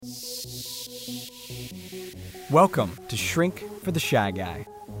Welcome to Shrink for the Shy Guy.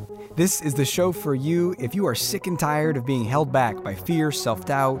 This is the show for you if you are sick and tired of being held back by fear,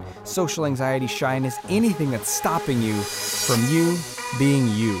 self-doubt, social anxiety, shyness, anything that's stopping you from you being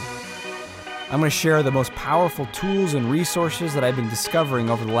you. I'm going to share the most powerful tools and resources that I've been discovering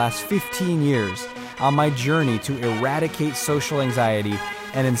over the last 15 years on my journey to eradicate social anxiety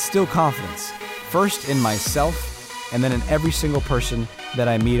and instill confidence, first in myself and then in every single person that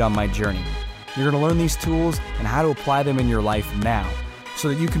I meet on my journey. You're going to learn these tools and how to apply them in your life now so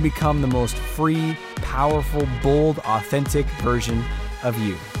that you can become the most free, powerful, bold, authentic version of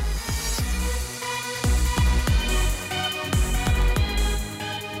you.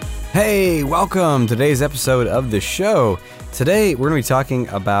 Hey, welcome to today's episode of the show. Today, we're going to be talking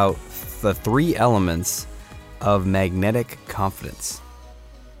about the 3 elements of magnetic confidence.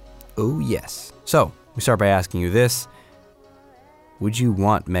 Oh, yes. So, we start by asking you this. Would you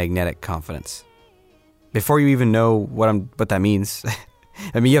want magnetic confidence? Before you even know what that means,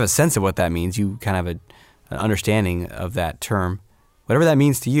 I mean, you have a sense of what that means. You kind of have an understanding of that term. Whatever that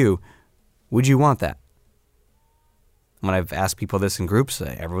means to you, would you want that? When I've asked people this in groups,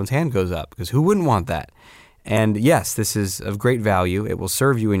 everyone's hand goes up because who wouldn't want that? And yes, this is of great value. It will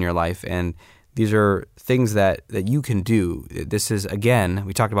serve you in your life. And these are things that you can do. This is, again,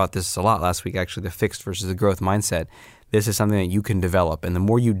 we talked about this a lot last week, actually, the fixed versus the growth mindset. This is something that you can develop. And the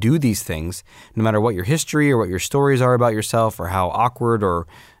more you do these things, no matter what your history or what your stories are about yourself or how awkward or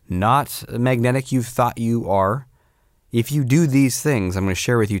not magnetic you've thought you are, if you do these things I'm going to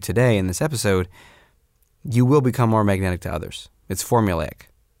share with you today in this episode, you will become more magnetic to others. It's formulaic.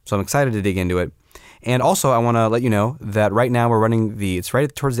 So I'm excited to dig into it. And also, I want to let you know that right now we're running it's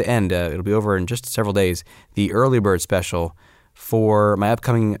right towards the end, it'll be over in just several days, the early bird special for my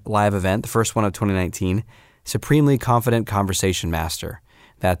upcoming live event, the first one of 2019, Supremely Confident Conversation Master.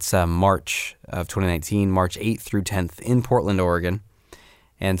 That's March of 2019, March 8th through 10th in Portland, Oregon.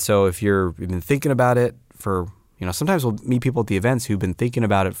 And so if you've been thinking about it sometimes we'll meet people at the events who've been thinking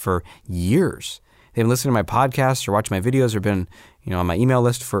about it for years. They've been listening to my podcasts or watching my videos or been, on my email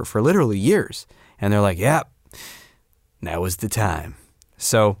list for literally years. And they're like, yeah, now is the time.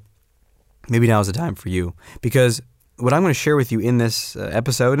 So maybe now is the time for you. Because what I'm going to share with you in this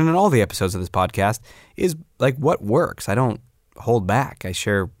episode and in all the episodes of this podcast is like what works. I don't hold back. I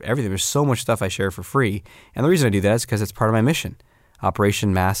share everything. There's so much stuff I share for free. And the reason I do that is because it's part of my mission,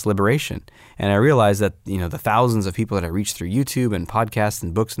 Operation Mass Liberation. And I realize that, the thousands of people that I reach through YouTube and podcasts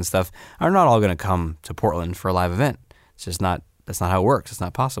and books and stuff are not all going to come to Portland for a live event. It's just that's not how it works. It's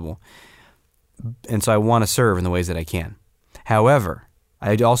not possible. And so I want to serve in the ways that I can. However,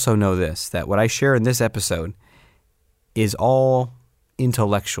 I also know this, that what I share in this episode is all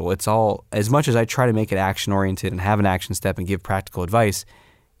intellectual. It's all, as much as I try to make it action-oriented and have an action step and give practical advice,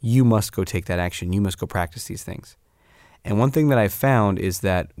 you must go take that action. You must go practice these things. And one thing that I've found is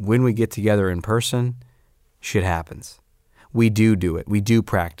that when we get together in person, shit happens. We do it. We do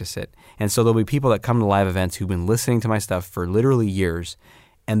practice it. And so there'll be people that come to live events who've been listening to my stuff for literally years,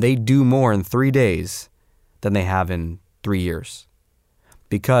 and they do more in 3 days than they have in 3 years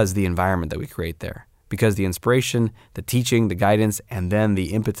because the environment that we create there, because the inspiration, the teaching, the guidance, and then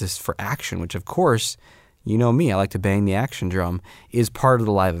the impetus for action, which of course, you know me, I like to bang the action drum, is part of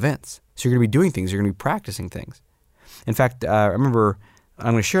the live events. So you're going to be doing things. You're going to be practicing things. In fact, I remember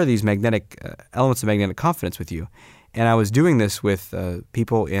I'm going to share these magnetic elements of magnetic confidence with you. And I was doing this with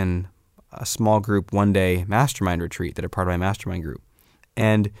people in a small group one-day mastermind retreat that are part of my mastermind group.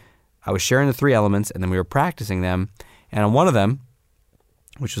 And I was sharing the 3 elements, and then we were practicing them. And on one of them,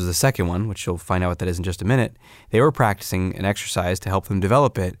 which was the second one, which you'll find out what that is in just a minute, they were practicing an exercise to help them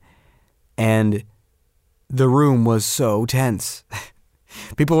develop it. And the room was so tense.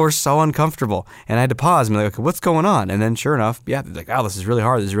 People were so uncomfortable. And I had to pause and be like, okay, what's going on? And then sure enough, they're like, oh, this is really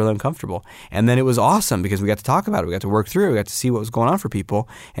hard. This is really uncomfortable. And then it was awesome because we got to talk about it. We got to work through it. We got to see what was going on for people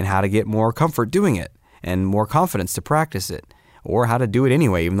and how to get more comfort doing it and more confidence to practice it, or how to do it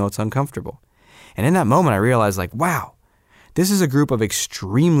anyway, even though it's uncomfortable. And in that moment, I realized wow, this is a group of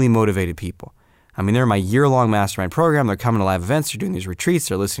extremely motivated people. I mean, they're in my year-long mastermind program. They're coming to live events. They're doing these retreats.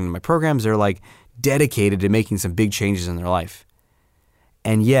 They're listening to my programs. They're dedicated to making some big changes in their life.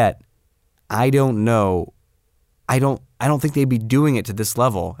 And yet, I don't think they'd be doing it to this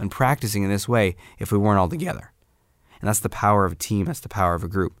level and practicing in this way if we weren't all together. And that's the power of a team. That's the power of a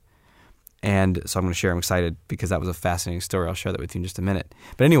group. And so I'm going to share. I'm excited because that was a fascinating story. I'll share that with you in just a minute.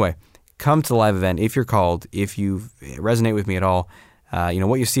 But anyway, come to the live event if you're called, if you resonate with me at all.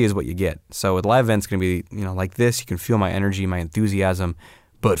 What you see is what you get. So the live event's going to be, like this. You can feel my energy, my enthusiasm,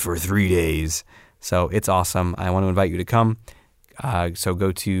 but for 3 days. So it's awesome. I want to invite you to come. So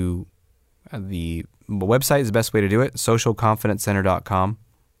go to the website is the best way to do it, socialconfidencecenter.com.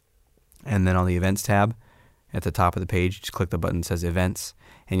 And then on the events tab at the top of the page, just click the button that says events,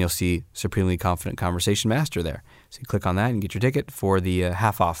 and you'll see Supremely Confident Conversation Master there. So you click on that and get your ticket for the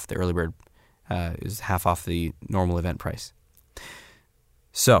half off. The early bird is half off the normal event price.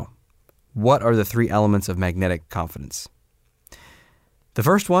 So, what are the 3 elements of magnetic confidence? The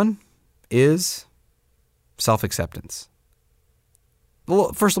first one is self-acceptance.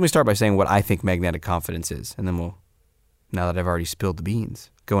 Well, first, let me start by saying what I think magnetic confidence is, and then we'll, now that I've already spilled the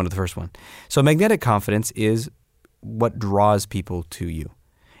beans, go into the first one. So magnetic confidence is what draws people to you.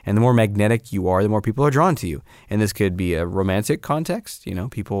 And the more magnetic you are, the more people are drawn to you. And this could be a romantic context.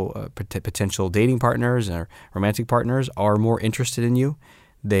 People, potential dating partners or romantic partners are more interested in you.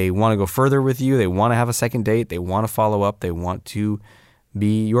 They want to go further with you. They want to have a second date. They want to follow up. They want to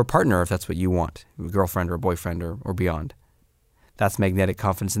be your partner if that's what you want, a girlfriend or a boyfriend or beyond. That's magnetic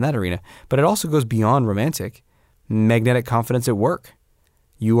confidence in that arena. But it also goes beyond romantic. Magnetic confidence at work.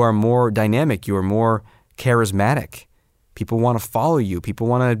 You are more dynamic. You are more charismatic. People want to follow you. People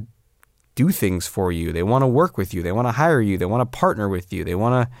want to do things for you. They want to work with you. They want to hire you. They want to partner with you. They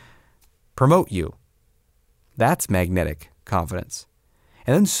want to promote you. That's magnetic confidence.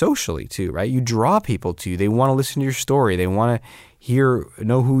 And then socially too, right? You draw people to you. They want to listen to your story. They want to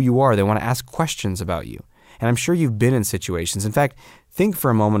know who you are. They want to ask questions about you. And I'm sure you've been in situations. In fact, think for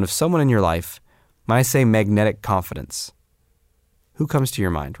a moment of someone in your life. When I say magnetic confidence, who comes to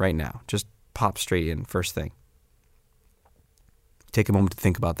your mind right now? Just pop straight in, first thing. Take a moment to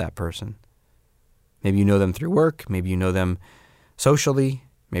think about that person. Maybe you know them through work. Maybe you know them socially.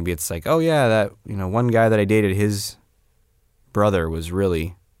 Maybe it's like, oh yeah, that one guy that I dated, his brother was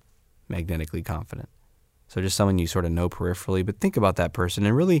really magnetically confident. So just someone you sort of know peripherally, but think about that person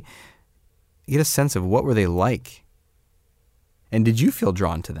and really get a sense of what were they like. And did you feel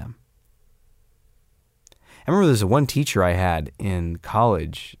drawn to them? I remember there's one teacher I had in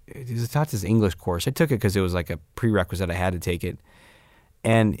college. He taught this English course. I took it because it was like a prerequisite. I had to take it.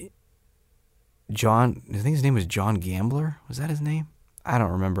 And John, I think his name was John Gambler. Was that his name? I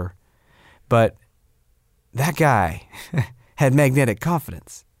don't remember. But that guy had magnetic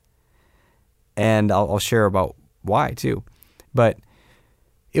confidence. And I'll share about why too. But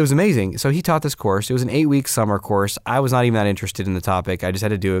it was amazing. So he taught this course. It was an 8-week summer course. I was not even that interested in the topic. I just had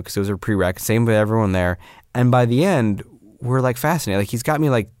to do it because it was a prereq. Same with everyone there. And by the end, we're like fascinated. Like he's got me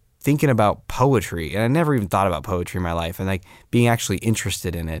like thinking about poetry. And I never even thought about poetry in my life and like being actually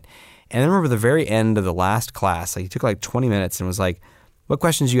interested in it. And I remember the very end of the last class, like he took like 20 minutes and was like, what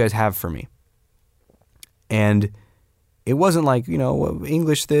questions do you guys have for me? And it wasn't like,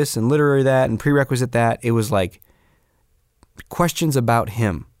 English this and literary that and prerequisite that. It was like questions about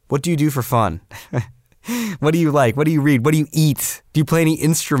him. What do you do for fun? What do you like? What do you read? What do you eat? Do you play any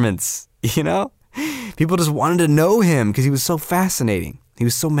instruments? People just wanted to know him because he was so fascinating. He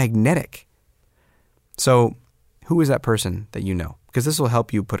was so magnetic. So who is that person that you know? Because this will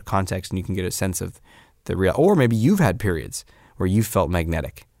help you put context and you can get a sense of the real, or maybe you've had periods where you felt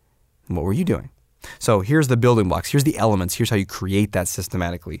magnetic. And what were you doing? So here's the building blocks. Here's the elements. Here's how you create that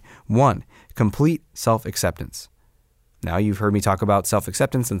systematically. 1, complete self-acceptance. Now you've heard me talk about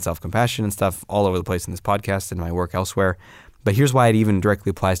self-acceptance and self-compassion and stuff all over the place in this podcast and my work elsewhere. But here's why it even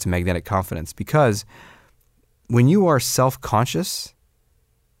directly applies to magnetic confidence. Because when you are self-conscious,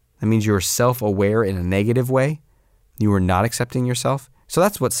 that means you're self-aware in a negative way. You are not accepting yourself. So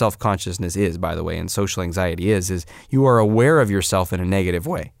that's what self-consciousness is, by the way, and social anxiety is you are aware of yourself in a negative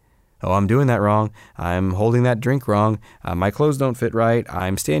way. Oh, I'm doing that wrong. I'm holding that drink wrong. My clothes don't fit right.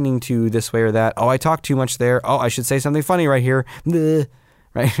 I'm standing to this way or that. Oh, I talk too much there. Oh, I should say something funny right here.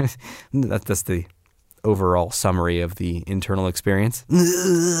 Right? That's the overall summary of the internal experience.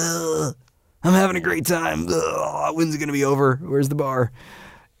 I'm having a great time. When's it going to be over? Where's the bar?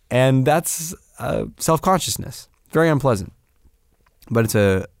 And that's self-consciousness. Very unpleasant. But it's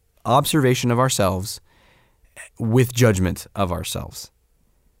an observation of ourselves with judgment of ourselves.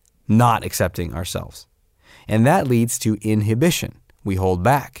 Not accepting ourselves. And that leads to inhibition. We hold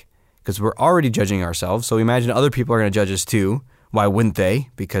back because we're already judging ourselves. So imagine other people are going to judge us too. Why wouldn't they?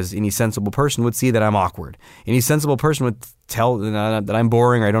 Because any sensible person would see that I'm awkward. Any sensible person would tell that I'm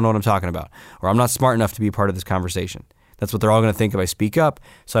boring or I don't know what I'm talking about. Or I'm not smart enough to be a part of this conversation. That's what they're all going to think if I speak up.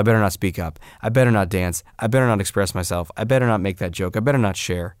 So I better not speak up. I better not dance. I better not express myself. I better not make that joke. I better not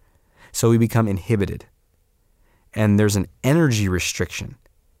share. So we become inhibited. And there's an energy restriction.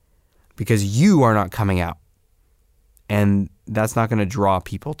 Because you are not coming out. And that's not going to draw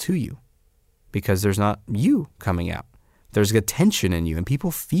people to you. Because there's not you coming out. There's a tension in you. And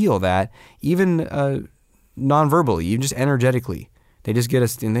people feel that even non-verbally, even just energetically. They just get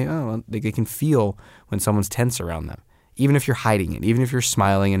us, and they can feel when someone's tense around them. Even if you're hiding it, even if you're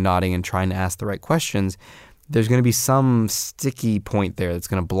smiling and nodding and trying to ask the right questions, there's going to be some sticky point there that's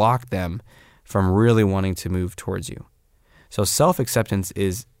going to block them from really wanting to move towards you. So self-acceptance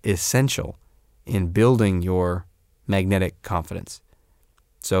is essential in building your magnetic confidence.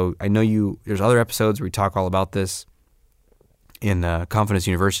 So I know there's other episodes where we talk all about this. In Confidence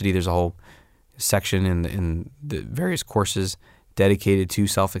University, there's a whole section in the various courses dedicated to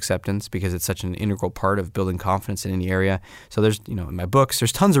self-acceptance because it's such an integral part of building confidence in any area. So there's, in my books,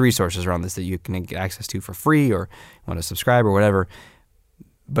 there's tons of resources around this that you can get access to for free or want to subscribe or whatever.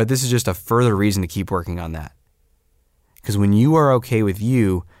 But this is just a further reason to keep working on that. Because when you are okay with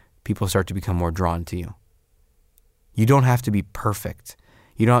you, people start to become more drawn to you. You don't have to be perfect.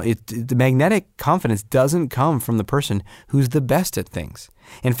 The magnetic confidence doesn't come from the person who's the best at things.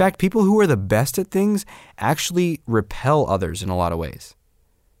 In fact, people who are the best at things actually repel others in a lot of ways.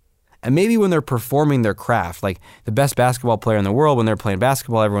 And maybe when they're performing their craft, like the best basketball player in the world, when they're playing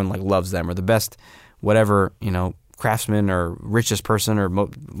basketball, everyone loves them, or the best whatever, craftsman or richest person or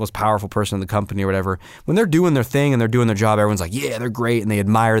most powerful person in the company or whatever. When they're doing their thing and they're doing their job, everyone's like, yeah, they're great, and they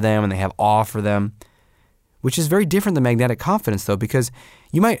admire them and they have awe for them. Which is very different than magnetic confidence, though, because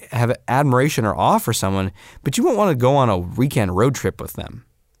you might have admiration or awe for someone, but you won't want to go on a weekend road trip with them.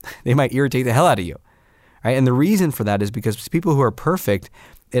 They might irritate the hell out of you, right? And the reason for that is because people who are perfect,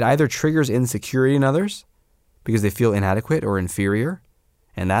 it either triggers insecurity in others because they feel inadequate or inferior,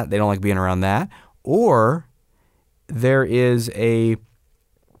 and that they don't like being around that, or there is a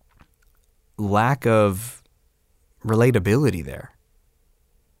lack of relatability there.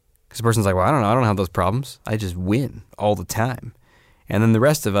 Because the person's like, well, I don't have those problems. I just win all the time. And then the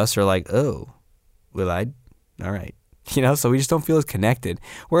rest of us are like, oh, all right. So we just don't feel as connected.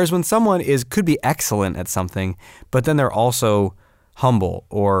 Whereas when someone could be excellent at something, but then they're also humble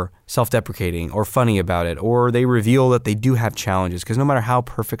or self-deprecating or funny about it, or they reveal that they do have challenges. Because no matter how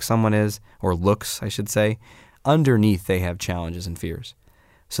perfect someone is, or looks, I should say, underneath they have challenges and fears.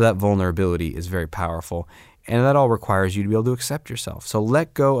 So that vulnerability is very powerful. And that all requires you to be able to accept yourself. So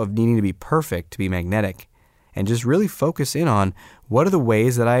let go of needing to be perfect to be magnetic and just really focus in on what are the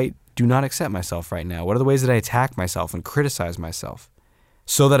ways that I do not accept myself right now? What are the ways that I attack myself and criticize myself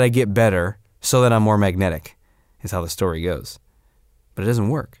so that I get better, so that I'm more magnetic, is how the story goes. But it doesn't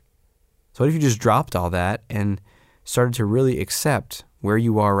work. So what if you just dropped all that and started to really accept where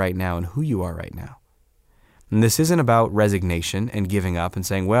you are right now and who you are right now? And this isn't about resignation and giving up and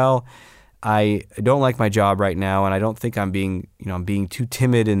saying, well, I don't like my job right now, and I don't think I'm being too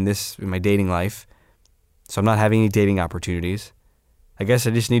timid in my dating life, so I'm not having any dating opportunities. I guess I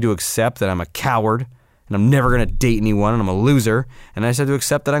just need to accept that I'm a coward, and I'm never going to date anyone, and I'm a loser, and I just have to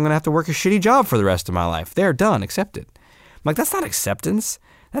accept that I'm going to have to work a shitty job for the rest of my life. There, done, accept it. I'm like, that's not acceptance.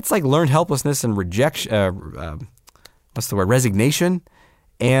 That's like learned helplessness and rejection, resignation,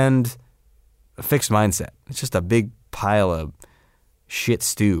 and a fixed mindset. It's just a big pile of shit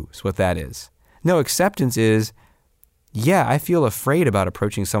stew is what that is. No, acceptance is, yeah, I feel afraid about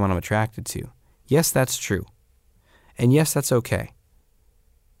approaching someone I'm attracted to. Yes, that's true. And yes, that's okay.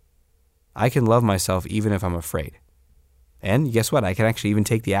 I can love myself even if I'm afraid. And guess what? I can actually even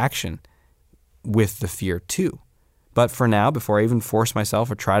take the action with the fear too. But for now, before I even force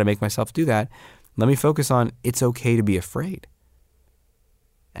myself or try to make myself do that, let me focus on it's okay to be afraid.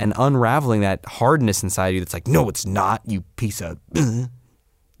 And unraveling that hardness inside you that's like, no, it's not, you piece of, you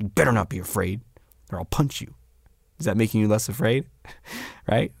better not be afraid or I'll punch you. Is that making you less afraid?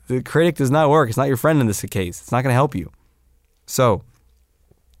 Right? The critic does not work. It's not your friend in this case. It's not going to help you. So,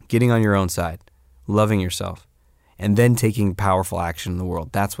 getting on your own side, loving yourself, and then taking powerful action in the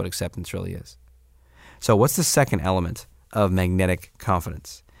world. That's what acceptance really is. So what's the second element of magnetic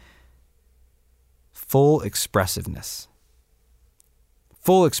confidence? Full expressiveness.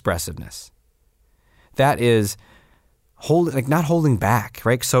 Full expressiveness. That is not holding back,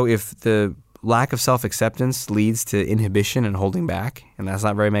 right? So if the lack of self-acceptance leads to inhibition and holding back, and that's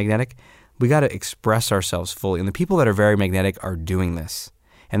not very magnetic, we got to express ourselves fully. And the people that are very magnetic are doing this.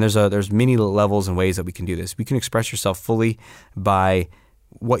 And there's many levels and ways that we can do this. We can express yourself fully by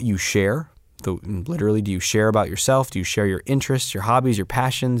what you share. Literally, do you share about yourself? Do you share your interests, your hobbies, your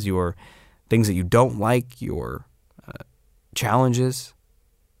passions, your things that you don't like, your challenges?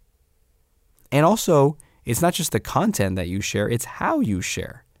 And also, it's not just the content that you share, it's how you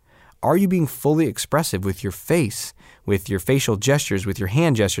share. Are you being fully expressive with your face, with your facial gestures, with your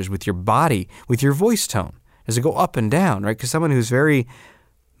hand gestures, with your body, with your voice tone? Does it go up and down, right? Because someone who's very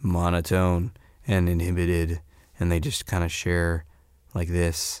monotone and inhibited, and they just kind of share like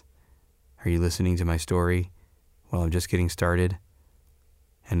this. Are you listening to my story? Well, I'm just getting started.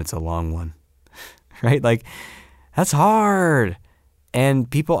 and it's a long one, right? Like, that's hard.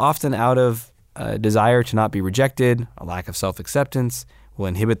 And people often, out of a desire to not be rejected, a lack of self-acceptance, will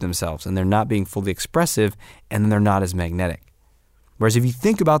inhibit themselves, and they're not being fully expressive, and then they're not as magnetic. Whereas if you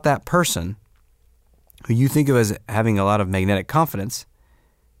think about that person who you think of as having a lot of magnetic confidence,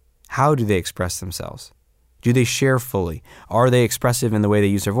 how do they express themselves? Do they share fully? Are they expressive in the way they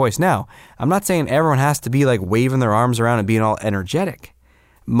use their voice? Now, I'm not saying everyone has to be like waving their arms around and being all energetic.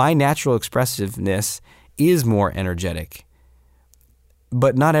 My natural expressiveness is more energetic,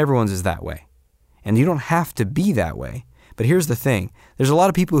 but not everyone's is that way. And you don't have to be that way. But here's the thing. There's a lot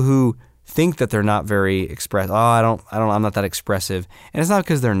of people who think that they're not very expressive. I'm not that expressive. And it's not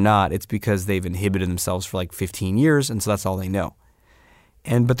because they're not. It's because they've inhibited themselves for like 15 years, and so that's all they know.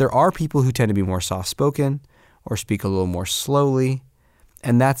 But there are people who tend to be more soft-spoken or speak a little more slowly,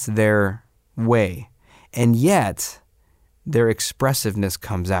 and that's their way. And yet, their expressiveness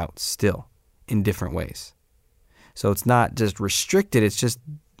comes out still in different ways. So it's not just restricted, it's just,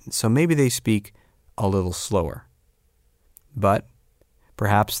 so maybe they speak a little slower. But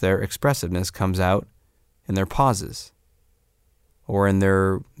perhaps their expressiveness comes out in their pauses, or in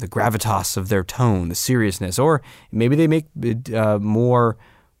the gravitas of their tone, the seriousness, or maybe they make more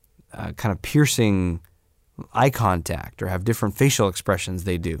kind of piercing eye contact or have different facial expressions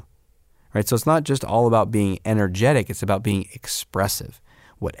they do, right? So it's not just all about being energetic, it's about being expressive,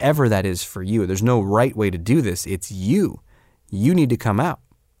 whatever that is for you. There's no right way to do this. It's you. You need to come out.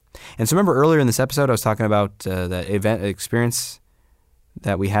 And so remember earlier in this episode, I was talking about the event experience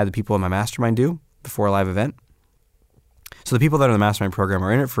that we had the people in my mastermind do before a live event. So the people that are in the mastermind program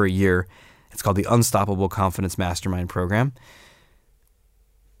are in it for a year. It's called the Unstoppable Confidence Mastermind Program.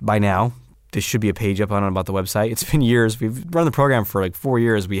 By now, there should be a page up on about the website. It's been years. We've run the program for like 4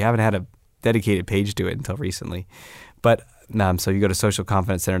 years. We haven't had a dedicated page to it until recently. But so you go to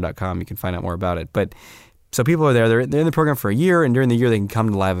socialconfidencecenter.com, you can find out more about it. But so people are there. They're in the program for a year, and during the year they can come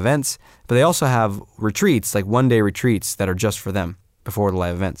to live events. But they also have retreats, like one-day retreats that are just for them before the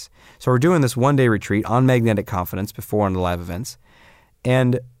live events. So we're doing this one-day retreat on magnetic confidence before one of the live events.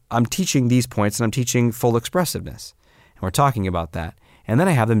 And I'm teaching these points, and I'm teaching full expressiveness. And we're talking about that. And then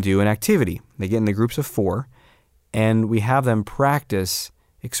I have them do an activity. They get into groups of 4, and we have them practice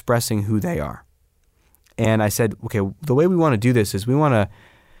expressing who they are. And I said, okay, the way we want to do this is we want to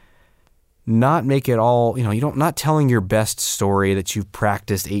not make it all, not telling your best story that you've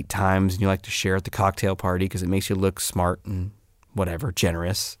practiced 8 times and you like to share at the cocktail party because it makes you look smart and whatever,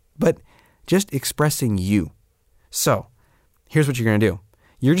 generous, but just expressing you. So here's what you're going to do.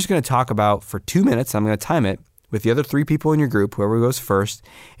 You're just going to talk about for 2 minutes. I'm going to time it with the other 3 people in your group. Whoever goes first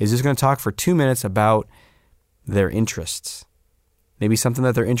is just going to talk for 2 minutes about their interests. Maybe something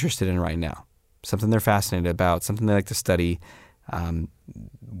that they're interested in right now, something they're fascinated about, something they like to study,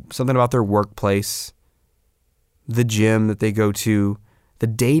 something about their workplace, the gym that they go to, the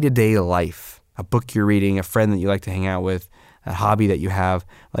day-to-day life, a book you're reading, a friend that you like to hang out with, a hobby that you have.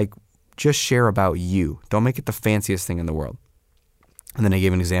 Like, just share about you. Don't make it the fanciest thing in the world. And then I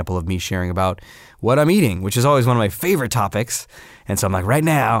gave an example of me sharing about what I'm eating, which is always one of my favorite topics. And so I'm like, right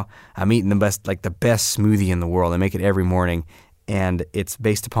now, I'm eating the best smoothie in the world. I make it every morning. And it's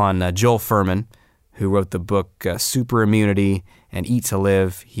based upon Joel Fuhrman, who wrote the book Super Immunity and Eat to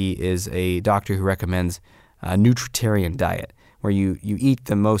Live. He is a doctor who recommends a nutritarian diet, where you eat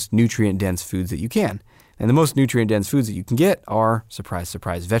the most nutrient-dense foods that you can. And the most nutrient-dense foods that you can get are, surprise,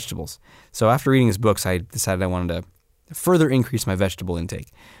 surprise, vegetables. So after reading his books, I decided I wanted to further increase my vegetable intake.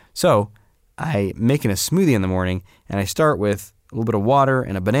 So I make a smoothie in the morning, and I start with a little bit of water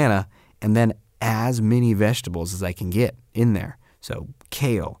and a banana, and then as many vegetables as I can get in there. So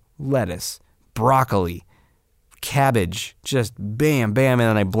kale, lettuce, broccoli, cabbage, just bam, bam, and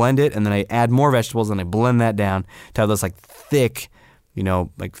then I blend it, and then I add more vegetables, and I blend that down to have this like thick,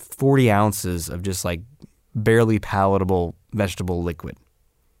 40 ounces of just like barely palatable vegetable liquid.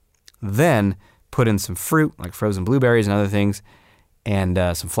 Then put in some fruit, like frozen blueberries and other things, and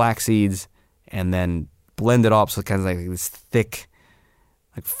some flax seeds, and then blend it all up so it kind of like this thick,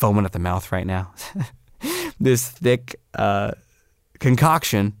 like foaming at the mouth right now, this thick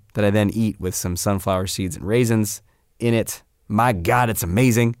concoction that I then eat with some sunflower seeds and raisins in it. My God, it's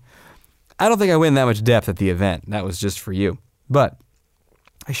amazing. I don't think I went in that much depth at the event. That was just for you. But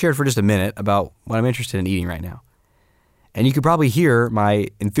I shared for just a minute about what I'm interested in eating right now. And you could probably hear my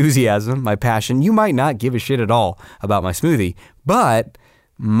enthusiasm, my passion. You might not give a shit at all about my smoothie, but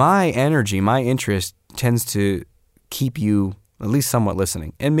my energy, my interest tends to keep you at least somewhat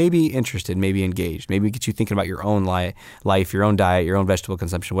listening and maybe interested, maybe engaged, maybe get you thinking about your own life, your own diet, your own vegetable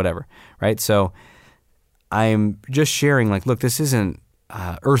consumption, whatever, right? So I'm just sharing like, look, this isn't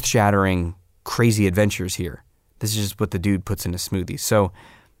earth-shattering, crazy adventures here. This is just what the dude puts in his smoothies. So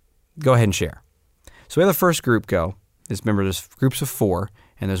go ahead and share. So we have the first group go. Remember, there's groups of 4,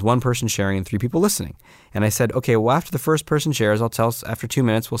 and there's one person sharing and 3 people listening. And I said, okay, well, after the first person shares, I'll tell us after 2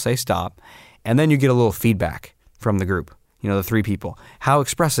 minutes, we'll say stop. And then you get a little feedback from the group, the 3 people. How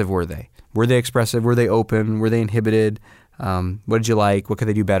expressive were they? Were they expressive? Were they open? Were they inhibited? What did you like? What could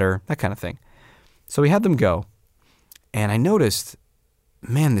they do better? That kind of thing. So we had them go. And I noticed,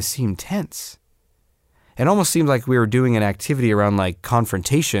 man, this seemed tense. It almost seemed like we were doing an activity around like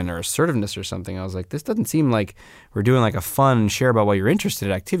confrontation or assertiveness or something. I was like, this doesn't seem like we're doing like a fun share about what you're interested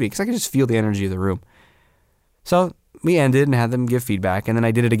in activity, because I could just feel the energy of the room. So we ended and had them give feedback, and then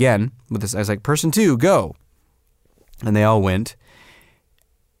I did it again with this. I was like, person 2, go. And they all went.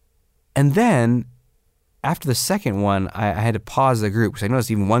 And then after the second one, I had to pause the group, because I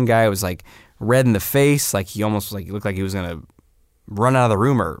noticed even one guy was like red in the face, like he almost like looked like he was going to run out of the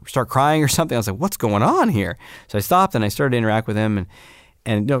room or start crying or something. I was like, what's going on here? So I stopped and I started to interact with him,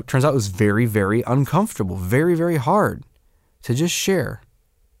 and it turns out it was very, very uncomfortable, very, very hard to just share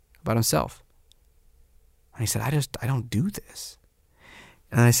about himself. And he said, I don't do this.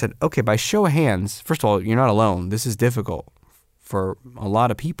 And I said, okay, by show of hands, first of all, you're not alone. This is difficult for a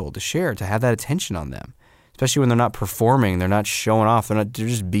lot of people to share, to have that attention on them, especially when they're not performing, they're not showing off, they're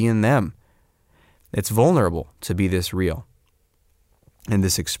just being them. It's vulnerable to be this real and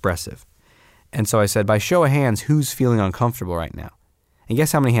this expressive. And so I said, by show of hands, who's feeling uncomfortable right now? And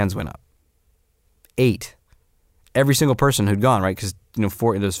guess how many hands went up? 8. Every single person who'd gone, right? Because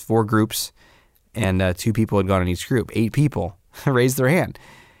there's 4 groups, and 2 people had gone in each group. 8 people raised their hand.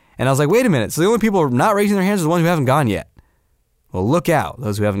 And I was like, wait a minute. So the only people not raising their hands are the ones who haven't gone yet. Well, look out,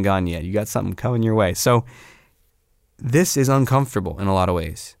 those who haven't gone yet. You got something coming your way. So this is uncomfortable in a lot of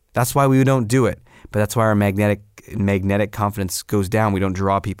ways. That's why we don't do it. But that's why our magnetic confidence goes down. We don't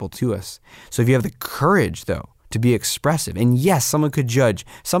draw people to us. So if you have the courage, though, to be expressive, and yes, someone could judge.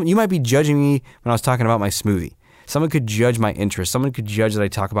 You might be judging me when I was talking about my smoothie. Someone could judge my interests. Someone could judge that I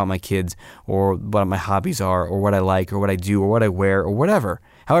talk about my kids or what my hobbies are or what I like or what I do or what I wear or whatever.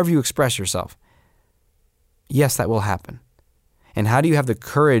 However you express yourself. Yes, that will happen. And how do you have the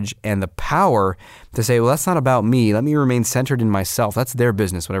courage and the power to say, well, that's not about me. Let me remain centered in myself. That's their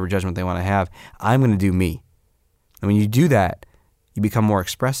business, whatever judgment they want to have. I'm going to do me. And when you do that, you become more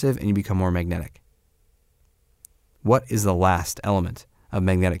expressive and you become more magnetic. What is the last element of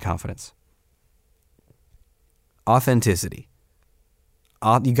magnetic confidence? Authenticity.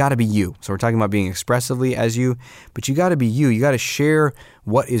 You got to be you. So we're talking about being expressively as you, but you got to be you. You got to share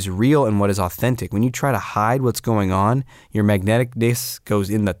what is real and what is authentic. When you try to hide what's going on, your magneticness goes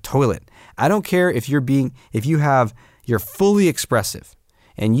in the toilet. I don't care if you're fully expressive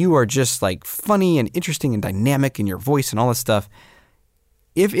and you are just like funny and interesting and dynamic in your voice and all this stuff.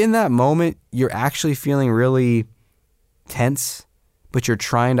 If in that moment you're actually feeling really tense, but you're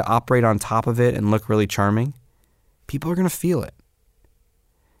trying to operate on top of it and look really charming, people are going to feel it.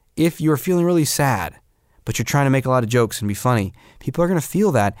 If you're feeling really sad, but you're trying to make a lot of jokes and be funny, people are going to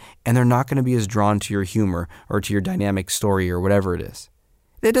feel that, and they're not going to be as drawn to your humor or to your dynamic story or whatever it is.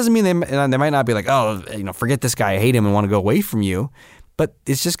 It doesn't mean they might not be like, oh, forget this guy, I hate him and want to go away from you, but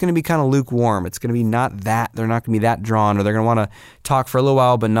it's just going to be kind of lukewarm. It's going to be not that, they're not going to be that drawn, or they're going to want to talk for a little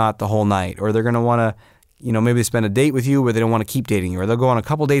while but not the whole night, or they're going to want to, maybe they spend a date with you but they don't want to keep dating you, or they'll go on a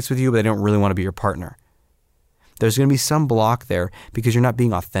couple dates with you but they don't really want to be your partner. There's going to be some block there because you're not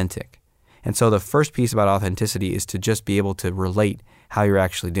being authentic. And so the first piece about authenticity is to just be able to relate how you're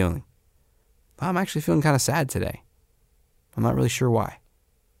actually doing. I'm actually feeling kind of sad today. I'm not really sure why.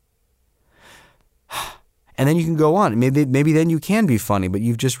 And then you can go on. Maybe then you can be funny, but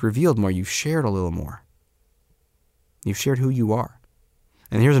you've just revealed more. You've shared a little more. You've shared who you are.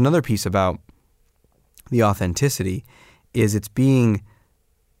 And here's another piece about the authenticity is it's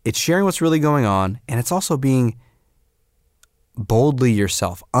sharing what's really going on, and it's also being boldly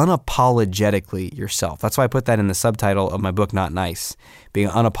yourself, unapologetically yourself. That's why I put that in the subtitle of my book, Not Nice, being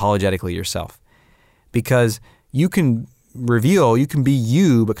unapologetically yourself. Because you can be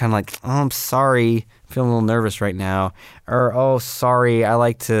you, but kind of like, oh, I'm sorry, I'm feeling a little nervous right now. Or, oh, sorry, I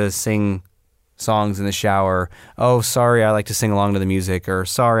like to sing songs in the shower. Oh, sorry, I like to sing along to the music. Or,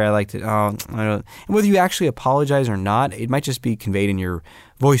 sorry, I like to, I don't. And whether you actually apologize or not, it might just be conveyed in your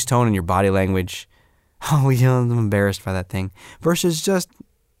voice tone and your body language. Oh, I'm embarrassed by that thing. Versus just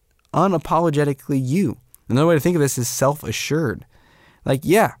unapologetically you. Another way to think of this is self-assured. Like,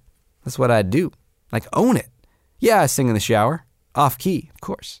 yeah, that's what I do. Like, own it. Yeah, I sing in the shower. Off key, of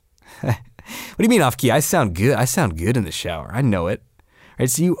course. What do you mean off key? I sound good. I sound good in the shower. I know it. right?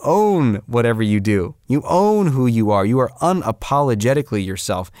 So you own whatever you do. You own who you are. You are unapologetically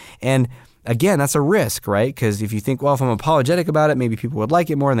yourself. And again, that's a risk, right? Because if you think, well, if I'm apologetic about it, maybe people would like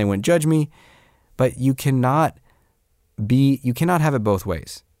it more and they wouldn't judge me. But you cannot have it both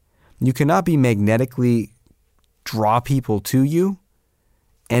ways. You cannot be magnetically draw people to you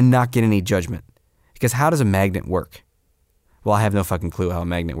and not get any judgment. Because how does a magnet work? Well, I have no fucking clue how a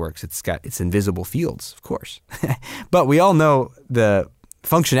magnet works. It's invisible fields, of course. But we all know the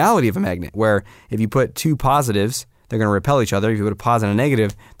functionality of a magnet, where if you put two positives, they're going to repel each other. If you put a positive and a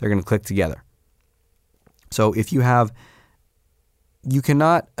negative, they're going to click together. So you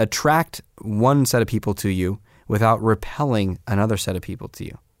cannot attract one set of people to you without repelling another set of people to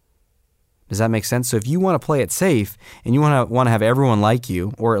you. Does that make sense? So if you want to play it safe and you want to have everyone like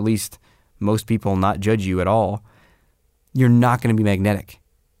you, or at least most people not judge you at all, you're not going to be magnetic.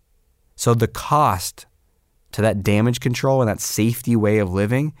 So the cost to that damage control and that safety way of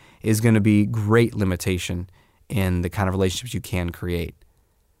living is going to be great limitation in the kind of relationships you can create.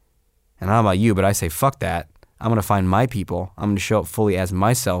 And I don't know about you, but I say, fuck that. I'm going to find my people. I'm going to show up fully as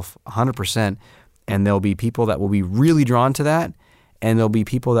myself, 100%. And there'll be people that will be really drawn to that, and there'll be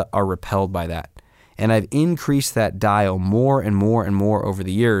people that are repelled by that. And I've increased that dial more and more and more over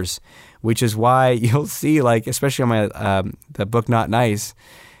the years, which is why you'll see, like, especially on my the book Not Nice,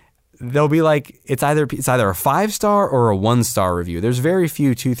 they'll be like, it's either a 5-star or a 1-star review. There's very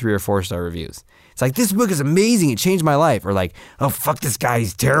few 2, 3, or 4-star reviews. It's like, this book is amazing, it changed my life. Or like, oh, fuck this guy,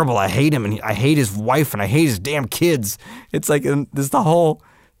 he's terrible, I hate him, and I hate his wife, and I hate his damn kids. It's like, this is the whole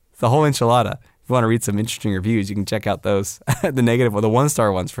enchilada. If you want to read some interesting reviews, you can check out those, the negative or the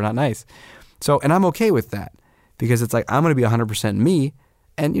 1-star ones for Not Nice. So, and I'm okay with that, because it's like, I'm going to be 100% me.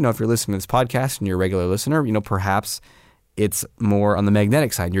 And, if you're listening to this podcast and you're a regular listener, perhaps it's more on the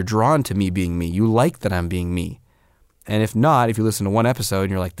magnetic side. You're drawn to me being me. You like that I'm being me. And if not, if you listen to one episode and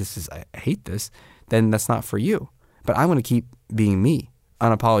you're like, I hate this, then that's not for you. But I'm going to keep being me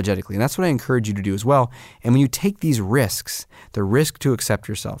unapologetically. And that's what I encourage you to do as well. And when you take these risks, the risk to accept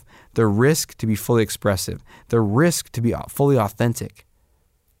yourself, the risk to be fully expressive, the risk to be fully authentic,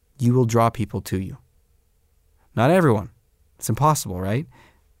 you will draw people to you. Not everyone. It's impossible, right?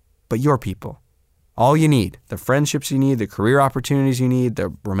 But your people. All you need, the friendships you need, the career opportunities you need,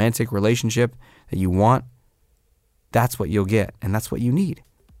 the romantic relationship that you want, that's what you'll get, and that's what you need.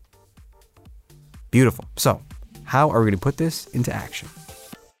 Beautiful. So, how are we going to put this into action?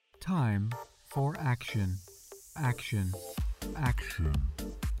 Time for action. Action. Action.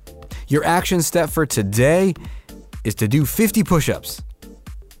 Your action step for today is to do 50 push-ups.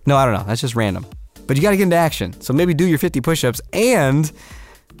 No, I don't know. That's just random. But you got to get into action. So maybe do your 50 push-ups and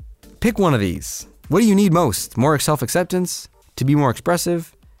pick one of these. What do you need most? More self-acceptance? To be more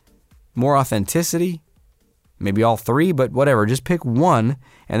expressive? More authenticity? Maybe all three, but whatever. Just pick one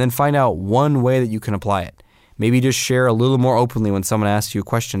and then find out one way that you can apply it. Maybe just share a little more openly when someone asks you a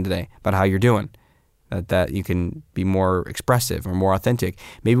question today about how you're doing. That you can be more expressive or more authentic.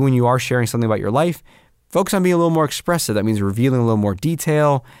 Maybe when you are sharing something about your life, focus on being a little more expressive. That means revealing a little more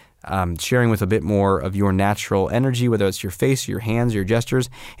detail, sharing with a bit more of your natural energy, whether it's your face, your hands, your gestures.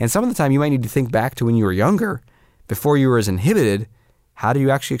 And some of the time you might need to think back to when you were younger, before you were as inhibited. How do you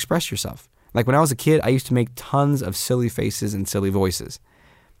actually express yourself? Like when I was a kid, I used to make tons of silly faces and silly voices.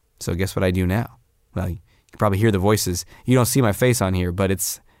 So guess what I do now? Well, you can probably hear the voices. You don't see my face on here, but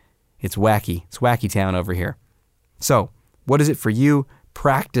it's wacky. It's wacky town over here. So what is it for you?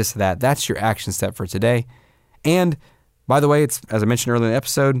 Practice that. That's your action step for today. And by the way, it's, as I mentioned earlier in the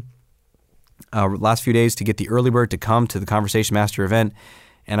episode, last few days to get the early bird to come to the Conversation Master event.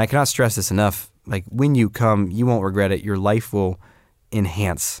 And I cannot stress this enough. Like when you come, you won't regret it. Your life will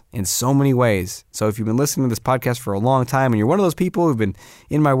enhance in so many ways. So if you've been listening to this podcast for a long time and you're one of those people who've been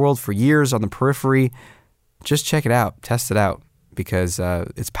in my world for years on the periphery, just check it out, test it out, because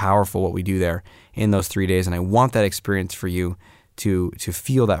it's powerful what we do there in those 3 days. And I want that experience for you to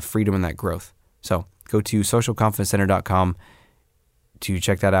feel that freedom and that growth. So go to socialconfidencecenter.com to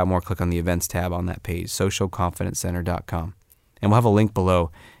check that out more. Click on the events tab on that page, socialconfidencecenter.com. And we'll have a link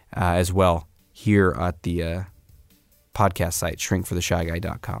below as well here at the podcast site,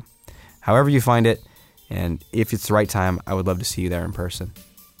 shrinkfortheshyguy.com. However you find it, and if it's the right time, I would love to see you there in person.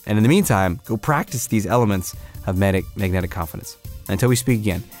 And in the meantime, go practice these elements of magnetic confidence. Until we speak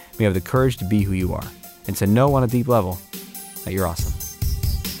again, may you have the courage to be who you are and to know on a deep level that you're awesome.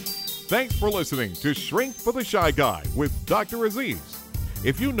 Thanks for listening to Shrink for the Shy Guy with Dr. Aziz.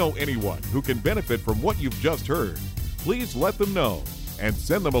 If you know anyone who can benefit from what you've just heard, please let them know and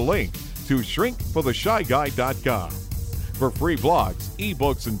send them a link to shrinkfortheshyguy.com. For free blogs,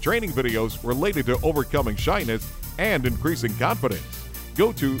 ebooks, and training videos related to overcoming shyness and increasing confidence,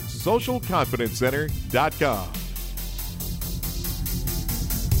 go to socialconfidencecenter.com.